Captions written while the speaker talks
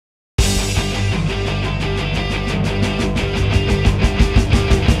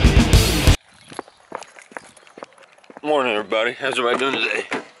Morning, everybody. How's everybody doing today?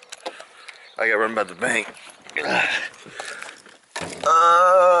 I got run by the bank. I'm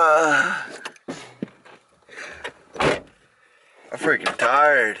freaking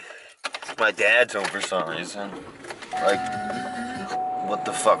tired. My dad's home for some reason. Like, what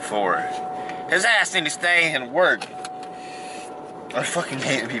the fuck for? His ass need to stay and work. I fucking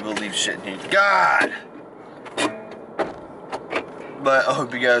hate when people leave shit in here. God! But I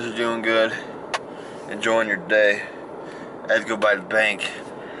hope you guys are doing good. Enjoying your day. I had to go by the bank.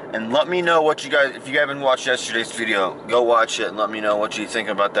 And let me know what you guys, if you haven't watched yesterday's video, go watch it and let me know what you think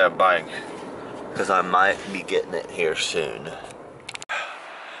about that bike. Because I might be getting it here soon.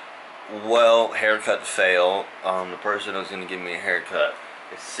 Well, haircut fail. The person who's going to give me a haircut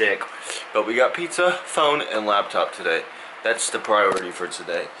is sick. But we got pizza, phone, and laptop today. That's the priority for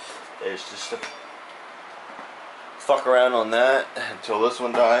today. It's just to fuck around on that until this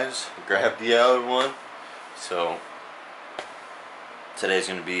one dies. Grab the other one. So today's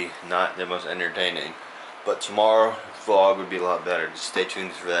gonna be not the most entertaining, but tomorrow vlog would be a lot better. Just stay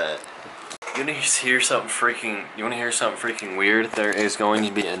tuned for that. You wanna hear something freaking? You wanna hear something freaking weird? There is going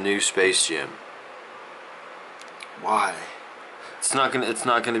to be a new Space Jam. Why? It's not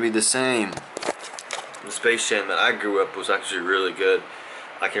gonna be the same. The Space Jam that I grew up was actually really good.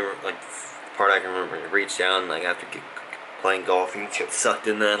 I can like the part I can remember. You reach down like after playing golf, and you get sucked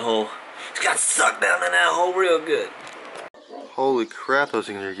in that hole. Just got sucked down in that hole real good. Holy crap, those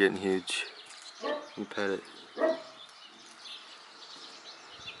things are getting huge. You pet it.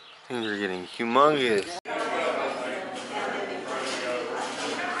 Things are getting humongous.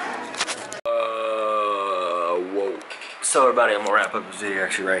 Whoa. So everybody, I'm gonna wrap up this video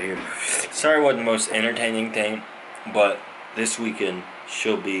actually right here. Sorry it wasn't the most entertaining thing, but this weekend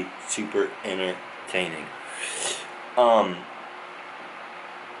should be super entertaining.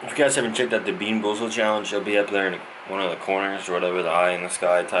 If you guys haven't checked out the Bean Boozled Challenge, it'll be up there in one of the corners or whatever, the eye in the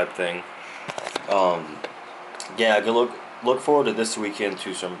sky type thing. Yeah, I can look forward to this weekend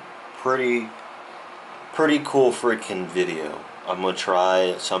to some pretty cool freaking video. I'm gonna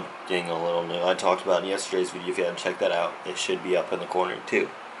try something a little new. I talked about in yesterday's video. If you haven't checked that out, it should be up in the corner too.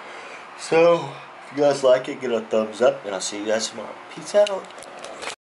 So if you guys like it, give it a thumbs up, and I'll see you guys tomorrow. Peace out.